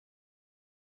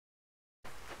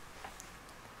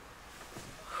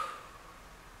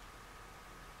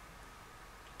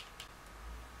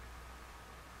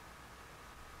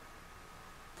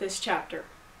This chapter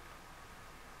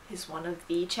is one of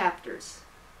the chapters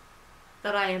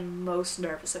that I am most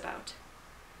nervous about.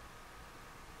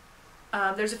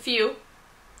 There's a few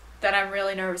that I'm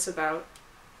really nervous about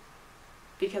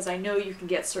because I know you can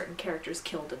get certain characters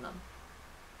killed in them.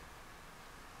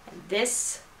 And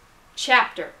this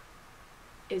chapter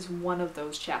is one of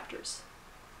those chapters.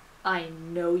 I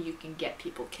know you can get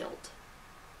people killed.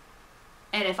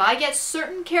 And if I get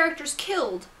certain characters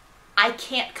killed, I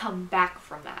can't come back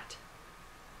from that.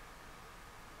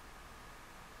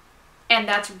 And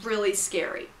that's really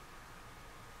scary.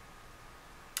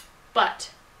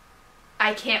 But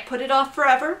I can't put it off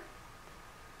forever.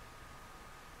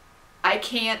 I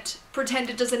can't pretend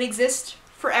it doesn't exist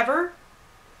forever.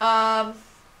 So I'm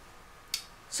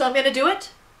gonna do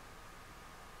it.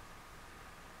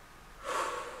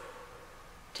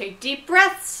 Take deep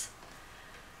breaths.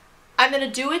 I'm gonna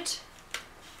do it.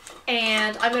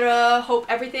 And I'm gonna hope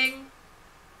everything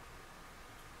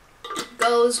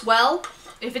goes well.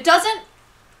 If it doesn't,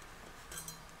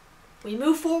 we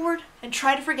move forward and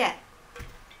try to forget.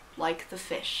 Like the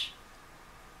fish.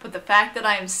 But the fact that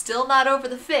I am still not over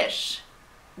the fish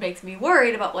makes me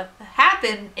worried about what would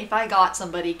happen if I got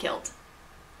somebody killed.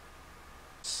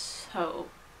 So...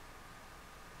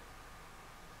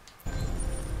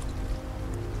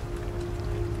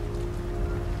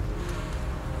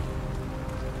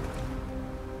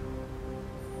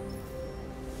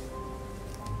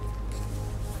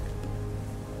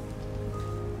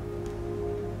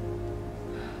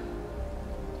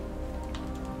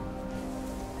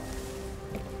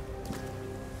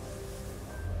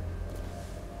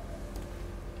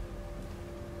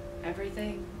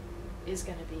 everything is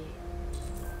gonna be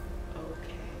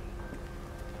okay.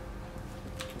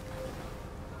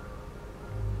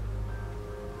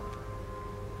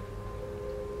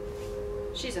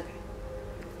 She's okay.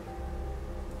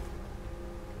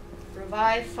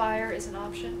 Revive fire is an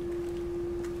option.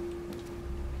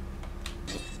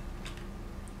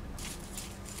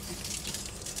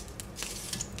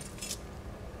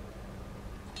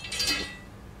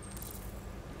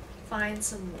 Find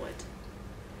some wood.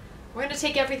 We're gonna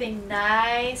take everything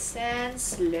nice and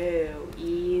slow.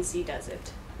 Easy does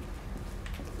it.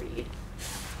 Read.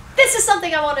 This is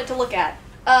something I wanted to look at.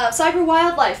 Cyber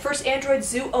wildlife. First android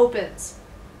zoo opens.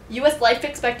 U.S. life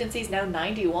expectancy is now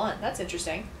 91. That's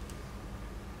interesting.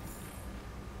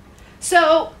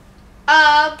 So,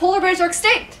 polar bears are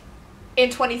extinct in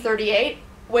 2038,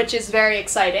 which is very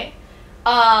exciting.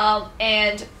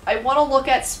 And I want to look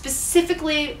at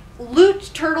specifically loot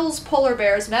turtles, polar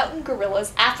bears, mountain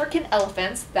gorillas, African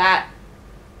elephants, that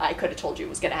I could have told you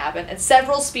was going to happen, and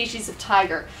several species of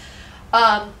tiger.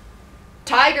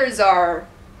 Tigers are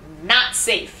not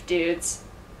safe, dudes.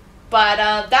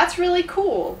 But that's really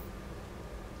cool.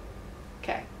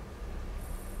 Okay.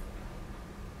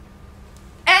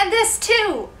 And this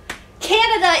too!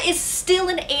 Canada is still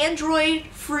an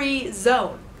Android-free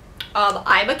zone.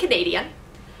 I'm a Canadian,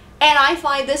 and I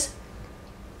find this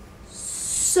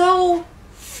so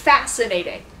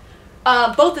fascinating.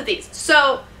 Both of these.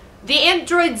 So, the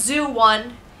Android Zoo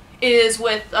one is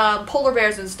with polar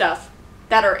bears and stuff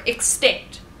that are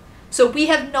extinct. So we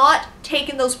have not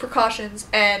taken those precautions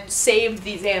and saved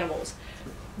these animals.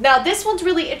 Now, this one's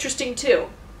really interesting too,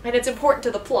 and it's important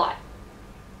to the plot.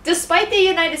 Despite the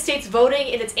United States voting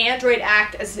in its Android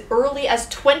Act as early as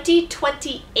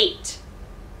 2028,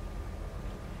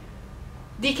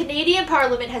 the Canadian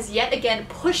Parliament has yet again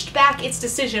pushed back its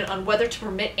decision on whether to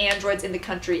permit androids in the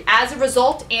country. As a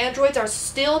result, androids are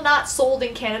still not sold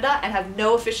in Canada and have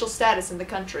no official status in the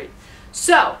country.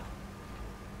 So,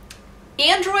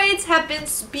 androids have been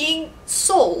being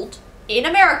sold in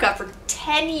America for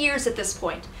 10 years at this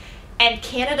point, and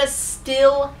Canada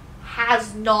still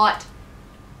has not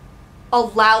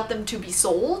allowed them to be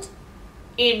sold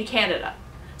in Canada.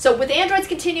 So with androids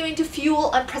continuing to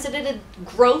fuel unprecedented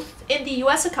growth in the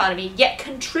US economy, yet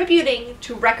contributing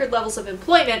to record levels of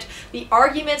employment, the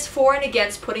arguments for and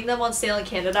against putting them on sale in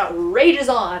Canada rages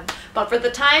on. But for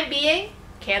the time being,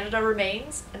 Canada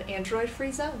remains an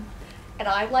android-free zone. And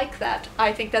I like that.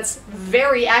 I think that's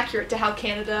very accurate to how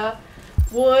Canada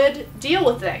would deal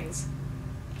with things.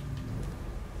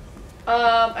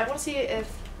 I want to see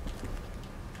if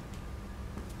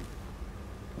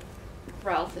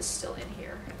Ralph is still in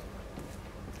here.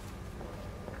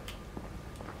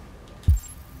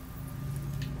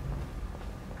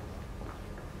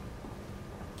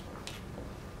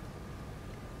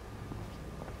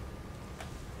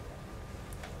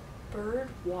 Bird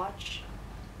watch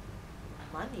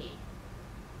money.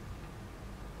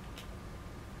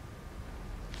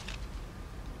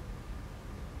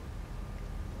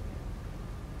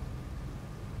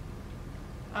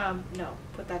 No.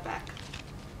 Put that back.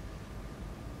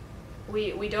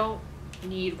 We don't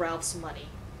need Ralph's money.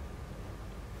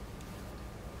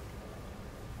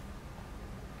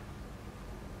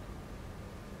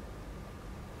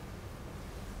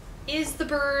 Is the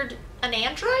bird an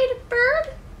android bird?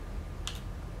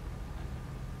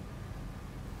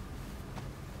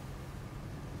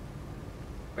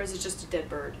 Or is it just a dead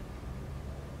bird?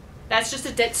 That's just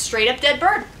a dead, straight up dead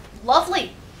bird.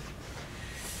 Lovely.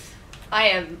 I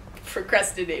am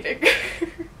procrastinating.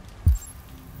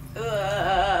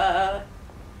 Oh,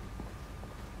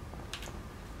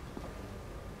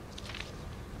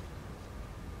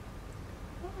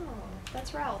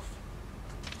 that's Ralph.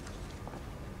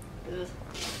 Ugh.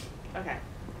 Okay.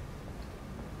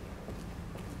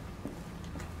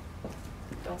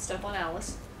 Don't step on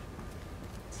Alice.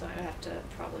 So I have to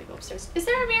probably go upstairs. Is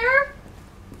there a mirror?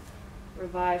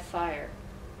 Revive fire.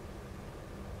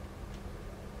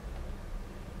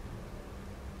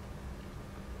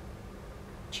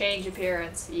 Change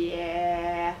appearance.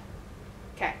 Yeah.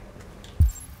 Okay.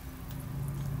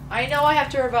 I know I have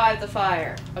to revive the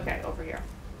fire. Okay, over here.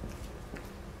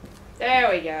 There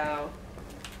we go.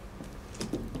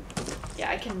 Yeah,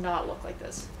 I cannot look like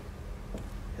this.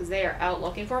 Because they are out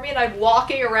looking for me and I'm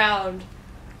walking around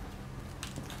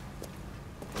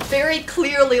very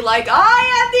clearly like, I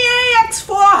am the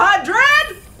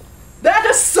AX-400 that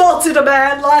assaulted a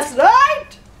man last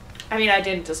night! I mean, I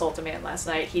didn't assault a man last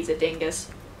night. He's a dingus.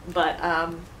 But,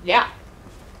 yeah.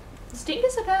 Is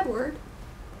dingus a bad word?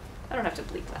 I don't have to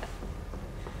bleep that.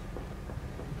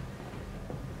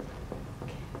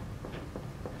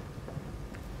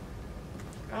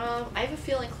 I have a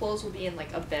feeling clothes will be in,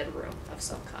 like, a bedroom of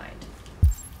some kind.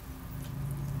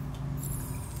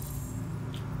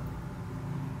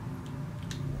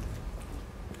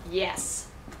 Yes.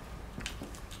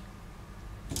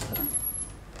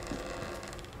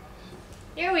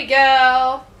 Here we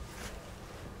go.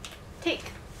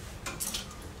 Take.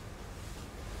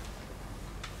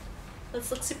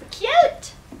 Let's look super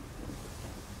cute.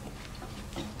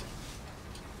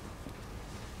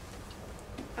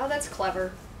 Oh, that's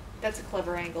clever. That's a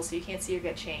clever angle so you can't see her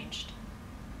get changed.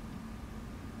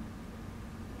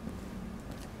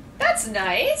 That's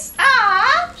nice.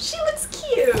 Ah, she looks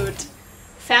cute.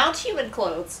 Found human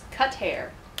clothes. Cut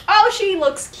hair. Oh, she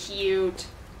looks cute.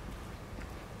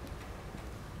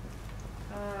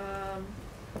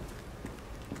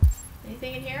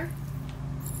 Anything in here?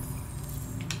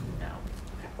 No.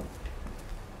 Okay.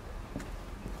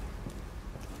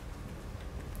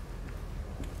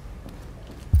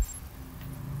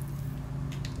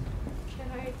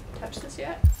 Can I touch this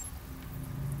yet?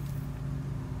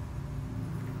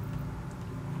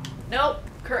 Nope.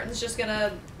 Curtain's just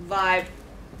gonna vibe.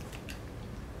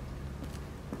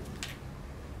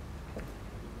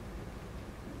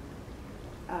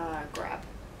 Grab.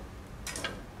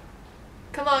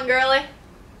 Come on, girly.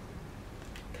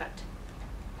 Cut.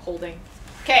 Holding.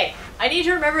 Okay, I need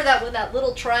to remember that when that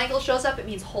little triangle shows up, it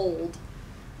means hold.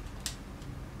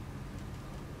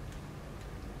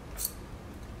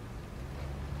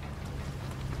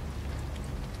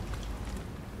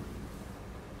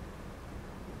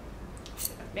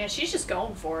 Man, she's just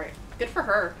going for it. Good for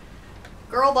her.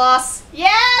 Girl boss.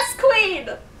 Yes, queen!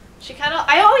 She kind of...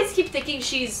 I always keep thinking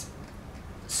she's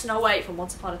Snow White from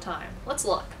Once Upon a Time. Let's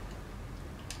look.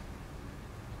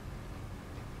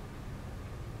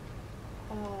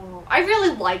 Oh, I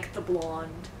really like the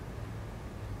blonde.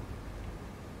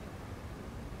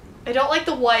 I don't like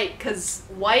the white, because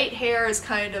white hair is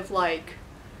kind of like...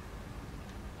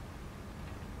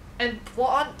 And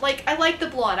blonde, like, I like the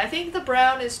blonde. I think the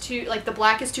brown is too, like, the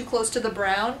black is too close to the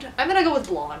brown. I'm gonna go with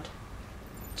blonde.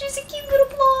 She's a cute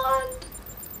little blonde.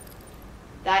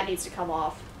 That needs to come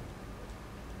off.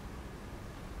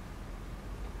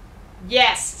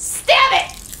 Yes! Stab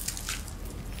it!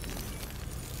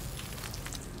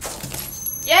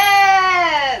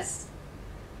 Yes!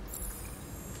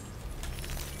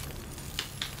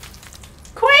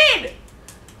 Queen!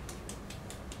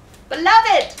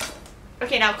 Beloved!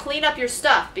 Okay, now clean up your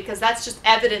stuff, because that's just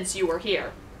evidence you were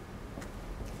here.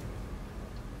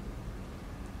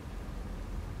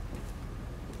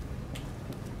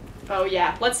 Oh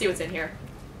yeah, let's see what's in here.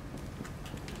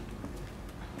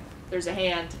 There's a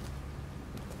hand.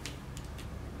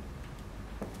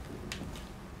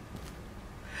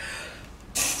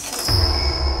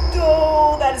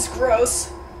 Oh, that is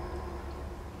gross.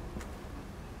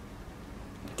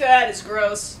 That is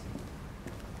gross.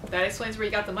 That explains where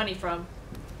you got the money from.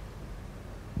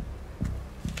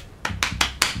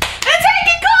 It's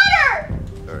Hank Connor!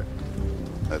 Alright.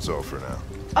 That's all for now.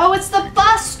 Oh, it's the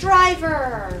bus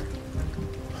driver!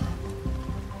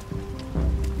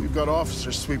 We've got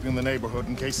officers sweeping the neighborhood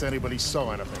in case anybody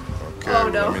saw anything. Okay, Oh,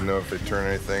 no. let me know if they turn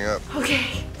anything up. Okay.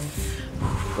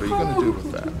 What are you gonna do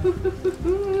with that?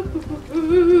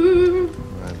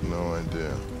 I have no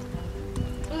idea.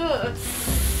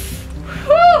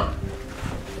 Whew.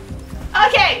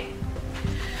 Okay.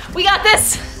 We got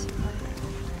this.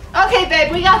 Okay,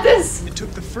 babe, we got this. It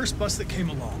took the first bus that came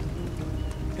along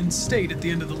and stayed at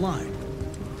the end of the line.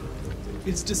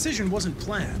 Its decision wasn't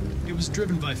planned. It was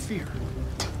driven by fear.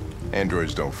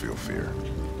 Androids don't feel fear.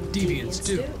 Deviants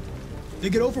do. They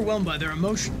get overwhelmed by their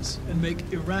emotions and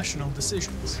make irrational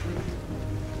decisions.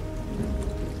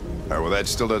 All right, well, that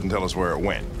still doesn't tell us where it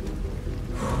went.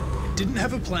 It didn't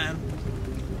have a plan,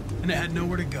 and it had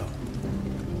nowhere to go.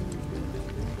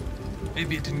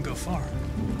 Maybe it didn't go far.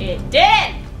 It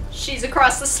did. She's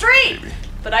across the street.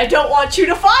 But I don't want you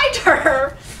to find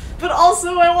her. But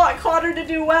also I want Connor to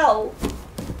do well.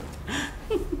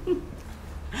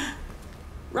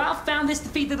 Ralph found this to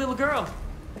feed the little girl.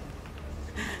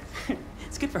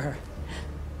 It's good for her.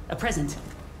 A present.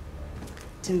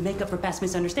 To make up for past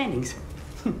misunderstandings.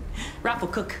 Ralph will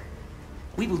cook.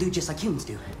 We will do just like humans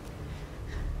do.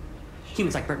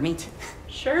 Humans like burnt meat.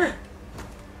 Sure.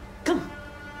 Come.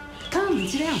 Come and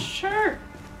sit down. Sure.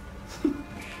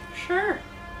 Sure.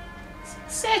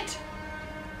 Sit.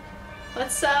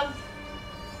 Let's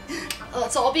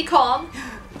all be calm.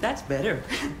 That's better.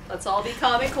 Let's all be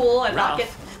calm and cool and not get...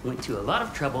 Ralph went to a lot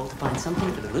of trouble to find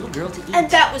something for the little girl to eat. And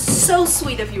that was so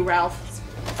sweet of you, Ralph.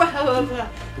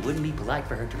 It wouldn't be polite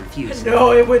for her to refuse.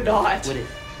 No, it would not. Would it?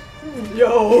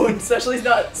 No, especially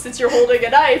not since you're holding a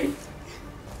knife.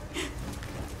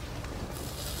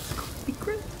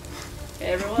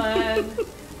 Everyone,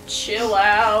 chill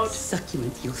out.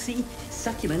 Succulent, you'll see.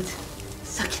 Succulent.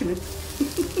 Succulent.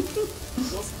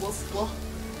 We'll,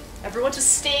 everyone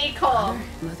just stay calm.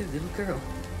 Mother, little girl.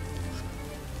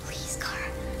 Please, Cara.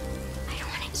 I don't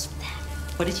want to eat that.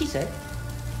 What did she say?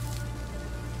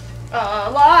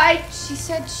 Lie. She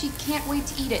said she can't wait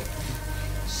to eat it.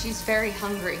 She's very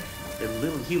hungry. The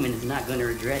little human is not going to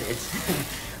regret it.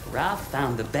 Ralph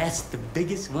found the best, the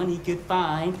biggest one he could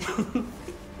find.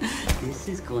 This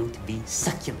is going to be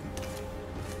succulent.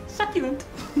 Succulent.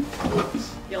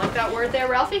 You like that word there,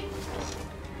 Ralphie?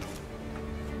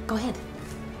 Go ahead.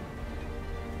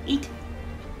 Eat.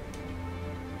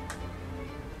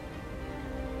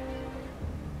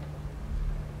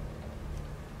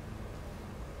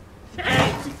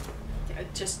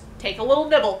 Just take a little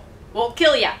nibble. Won't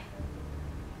kill ya.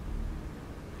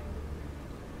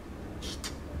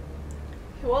 It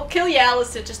won't kill you,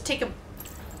 Alistair. Just take a...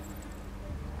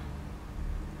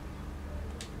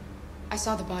 I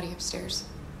saw the body upstairs.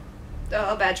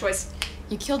 Oh, bad choice.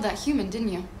 You killed that human, didn't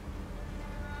you?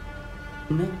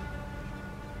 No.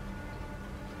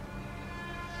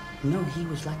 No, he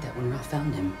was like that when Ralph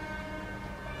found him.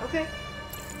 Okay.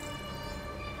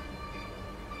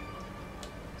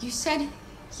 You said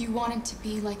you wanted to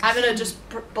be like a I'm gonna human. just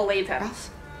believe him. Ralph?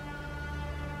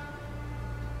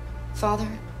 Father?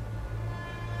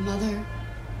 Mother?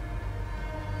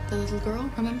 The little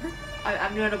girl, remember?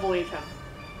 I'm gonna believe him.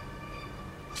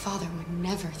 Father would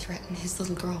never threaten his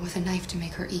little girl with a knife to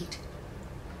make her eat.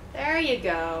 There you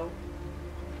go.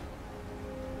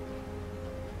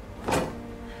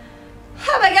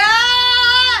 Oh my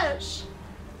gosh!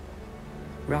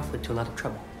 Ralph went to a lot of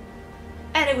trouble.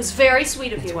 And it was very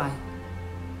sweet of That's you. why.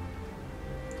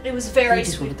 It was very He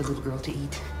just sweet. wanted the little girl to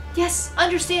eat. Yes,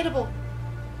 understandable.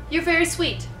 You're very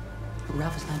sweet. But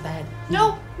Ralph is not bad.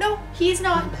 No, he's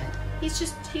not. Not bad. He's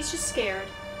just scared.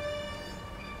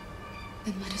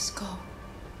 Then let us go.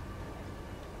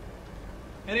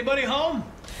 Anybody home?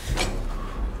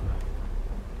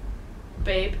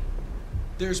 Babe.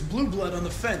 There's blue blood on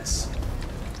the fence.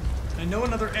 I know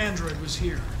another android was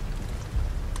here.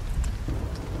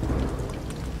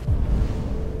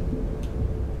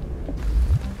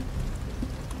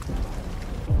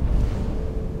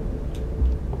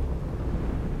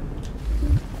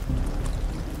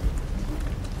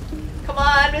 Come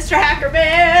on, Mr.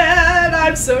 Hackerman!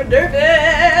 I'm so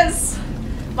nervous!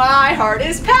 My heart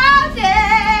is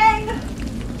pounding!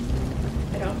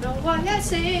 I don't know why I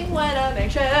sing when I'm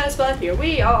anxious, but here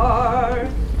we are.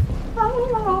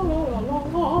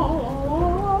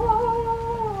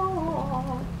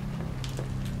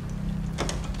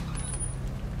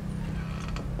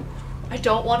 I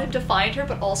don't want him to find her,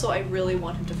 but also I really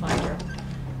want him to find her.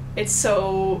 It's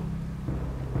so...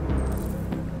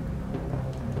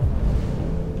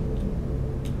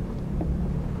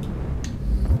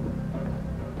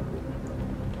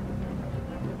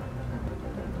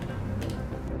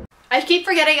 I keep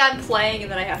forgetting I'm playing and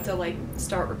then I have to like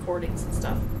start recordings and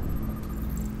stuff.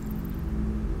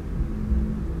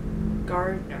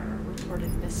 Gardner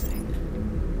reported missing.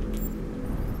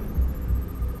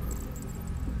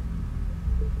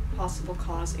 Possible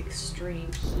cause extreme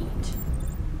heat.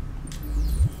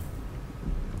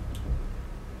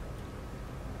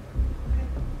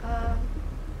 Okay.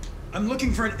 I'm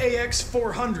looking for an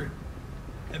AX-400.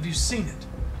 Have you seen it?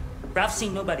 Ralph's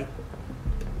seen nobody.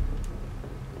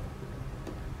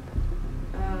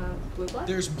 Blue blood?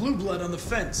 There's blue blood on the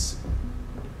fence.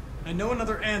 I know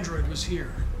another android was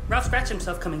here. Ralph scratched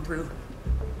himself coming through.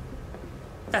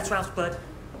 That's Ralph's blood.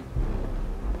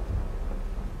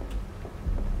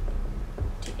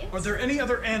 Are there any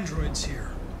other androids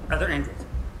here? Other androids?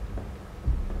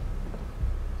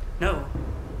 No.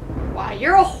 Wow,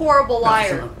 you're a horrible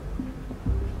liar. Ralph's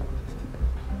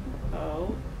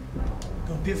Oh.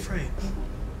 Don't be afraid.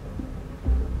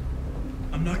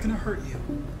 I'm not gonna hurt you.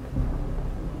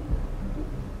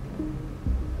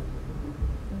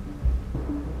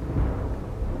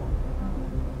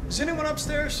 Is anyone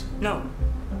upstairs? No.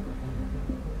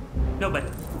 Nobody.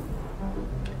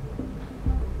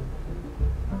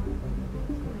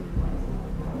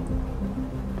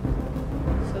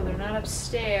 So they're not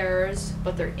upstairs,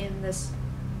 but they're in this.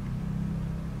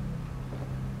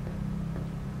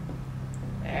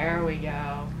 There we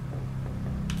go.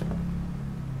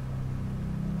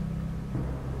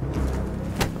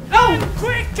 Oh!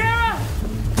 Quick, Kara!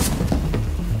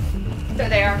 They're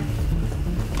there.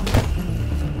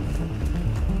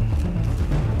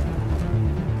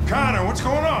 Connor, what's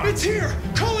going on? It's here!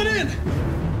 Call it in!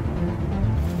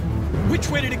 Which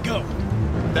way did it go?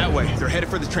 That way. They're headed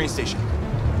for the train station.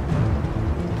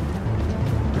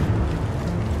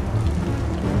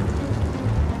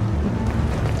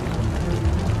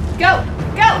 Go!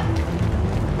 Go!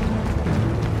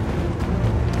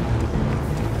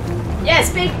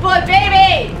 Yes, big boy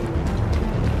baby!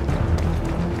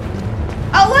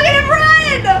 Oh, look at him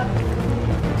run!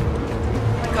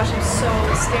 Oh my gosh, I'm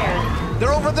so scared.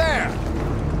 They're over there!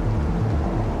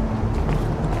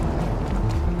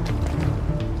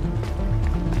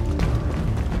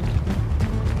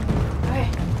 Okay.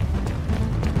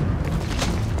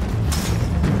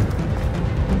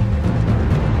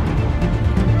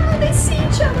 Oh, they see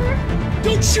each other.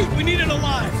 Don't shoot! We need it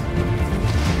alive!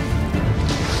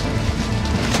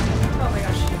 Oh my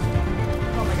gosh.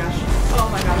 Oh my gosh. Oh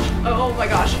my gosh. Oh my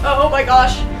gosh. Oh my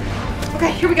gosh.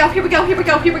 Okay, here we go. Here we go. Here we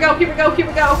go. Here we go. Here we go. Here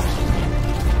we go.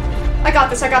 I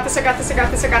got this. I got this. I got this. I got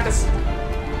this. I got this.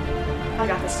 I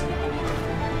got this.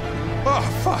 Oh,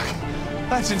 fuck.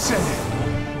 That's insane.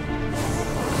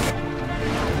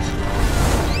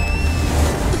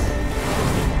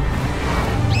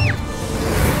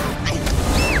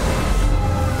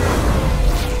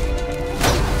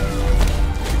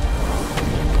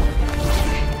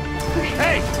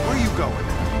 Hey, where are you going?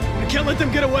 I can't let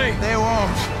them get away! They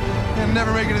won't. They'll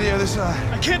never make it to the other side.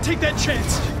 I can't take that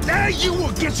chance! Now you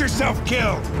will get yourself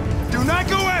killed! Do not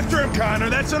go after him, Connor.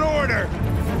 That's an order.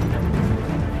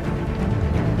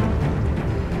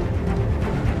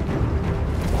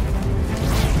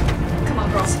 Come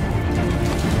on, girls.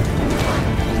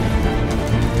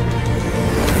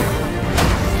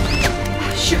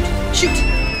 Shoot! Shoot!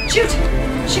 Shoot!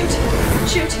 Shoot!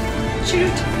 Shoot!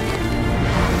 Shoot!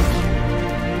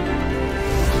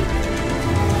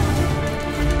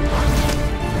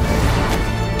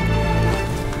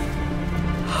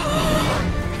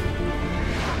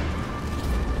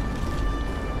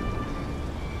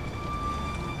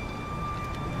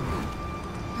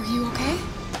 Are you okay?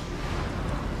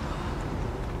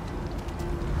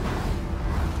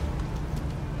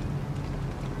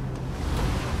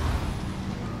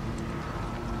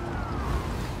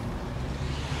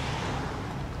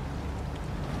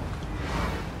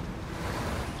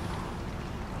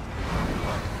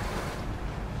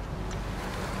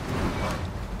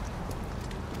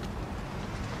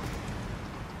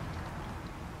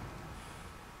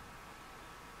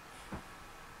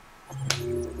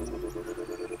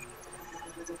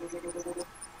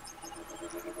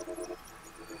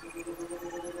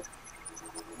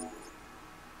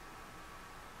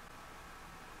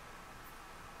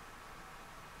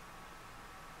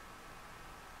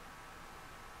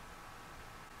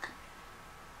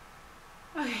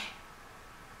 Okay.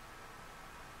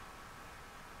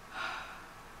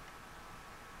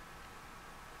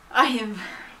 I am.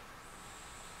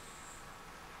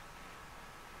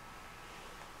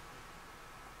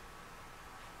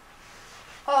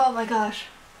 Oh my gosh.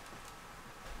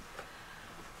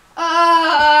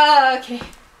 Okay.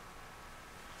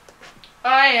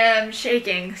 I am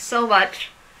shaking so much.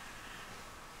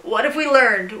 What have we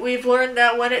learned? We've learned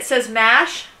that when it says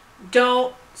mash,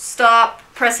 don't stop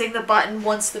pressing the button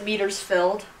once the meter's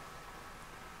filled.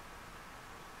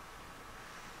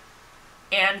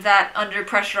 and that under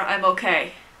pressure I'm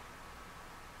okay.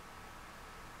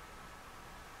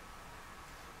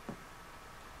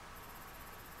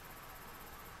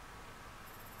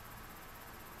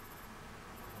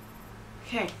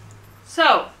 Okay,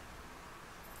 so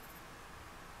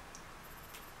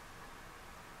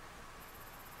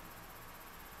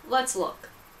let's look.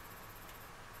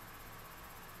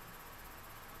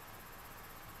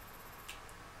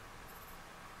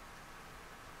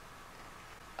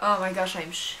 Oh my gosh,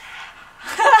 I'm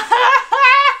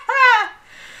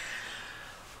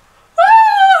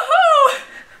Woo-hoo!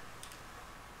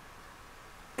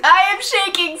 I am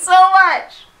shaking so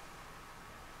much.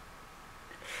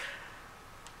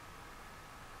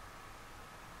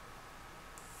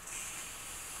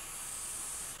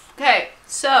 Okay,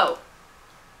 so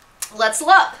let's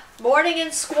look. Morning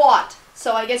and squat.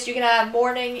 So I guess you can have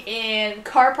morning in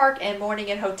car park and morning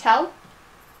in hotel.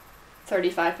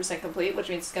 35% complete, which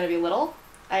means it's going to be little.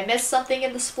 I missed something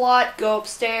in the splot. Go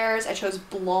upstairs. I chose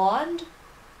blonde.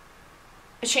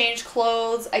 I changed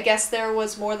clothes. I guess there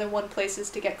was more than one places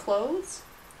to get clothes.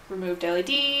 Removed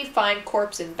LED. Find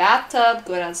corpse in bathtub.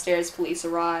 Go downstairs. Police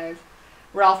arrive.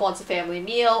 Ralph wants a family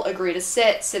meal. Agree to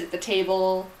sit. Sit at the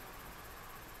table.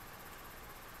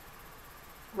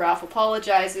 Ralph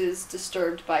apologizes.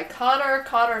 Disturbed by Connor.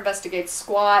 Connor investigates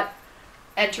squat.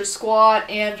 Enter squat.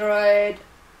 Android.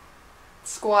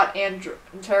 Squat android.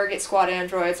 Interrogate squat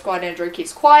android. Squat android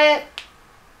keeps quiet.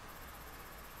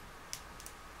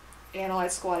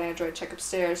 Analyze squat android. Check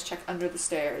upstairs. Check under the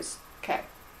stairs. Okay.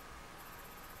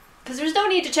 Because there's no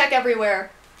need to check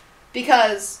everywhere.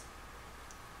 Because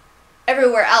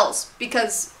everywhere else.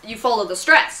 Because you follow the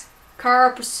stress.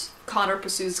 Connor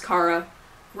pursues Kara.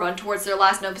 Run towards their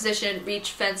last known position.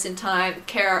 Reach fence in time.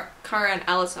 Kara and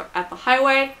Alice are at the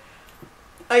highway.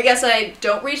 I guess I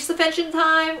don't reach the fence in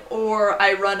time, or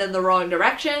I run in the wrong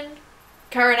direction.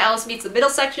 Kara and Alice meets the middle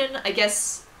section. I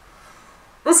guess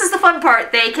this is the fun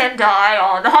part. They can die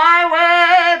on the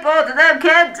highway. Both of them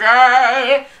can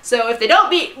die. So if they don't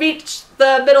reach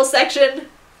the middle section,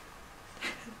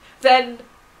 then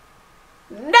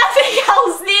nothing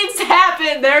else needs to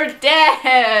happen. They're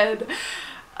dead.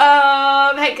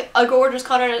 Hank orders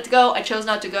Connor to go. I chose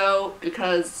not to go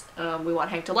because we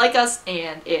want Hank to like us,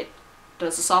 and it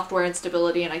does the software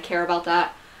instability, and I care about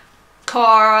that.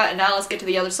 Kara and Alice get to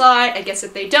the other side. I guess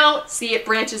if they don't, see it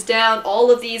branches down.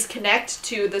 All of these connect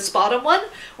to this bottom one,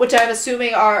 which I'm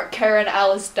assuming are Kara and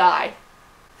Alice die.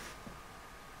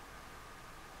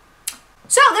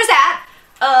 So there's that.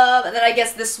 And then I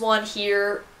guess this one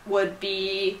here would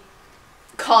be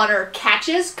Connor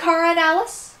catches Kara and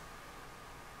Alice.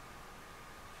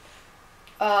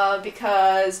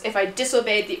 Because if I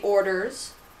disobeyed the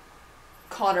orders,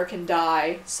 Connor can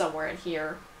die somewhere in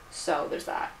here. So there's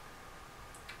that.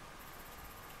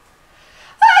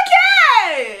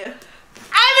 Okay! I'm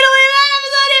gonna leave that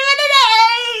episode even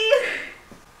today!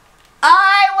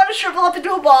 I want to shrivel up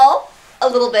into a ball a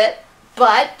little bit,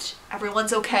 but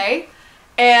everyone's okay.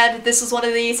 And this was one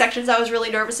of the sections I was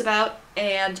really nervous about,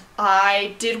 and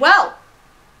I did well.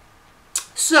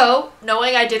 So,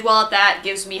 knowing I did well at that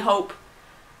gives me hope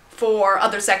for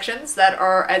other sections that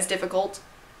are as difficult.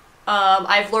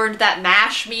 I've learned that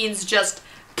mash means just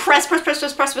press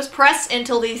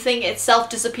until the thing itself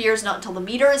disappears, not until the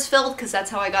meter is filled, because that's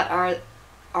how I got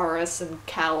Aris and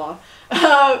Kara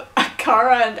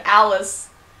and Alice,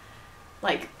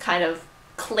 like, kind of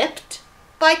clipped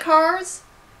by cars.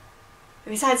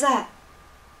 And besides that.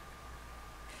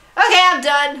 Okay, I'm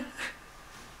done.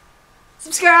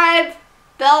 Subscribe,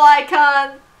 bell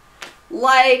icon,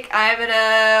 like. I'm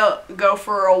gonna go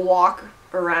for a walk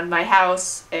around my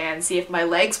house and see if my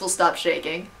legs will stop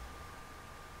shaking.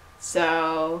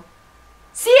 So,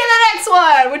 see you in the next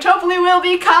one, which hopefully will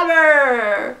be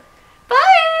cover.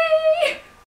 Bye!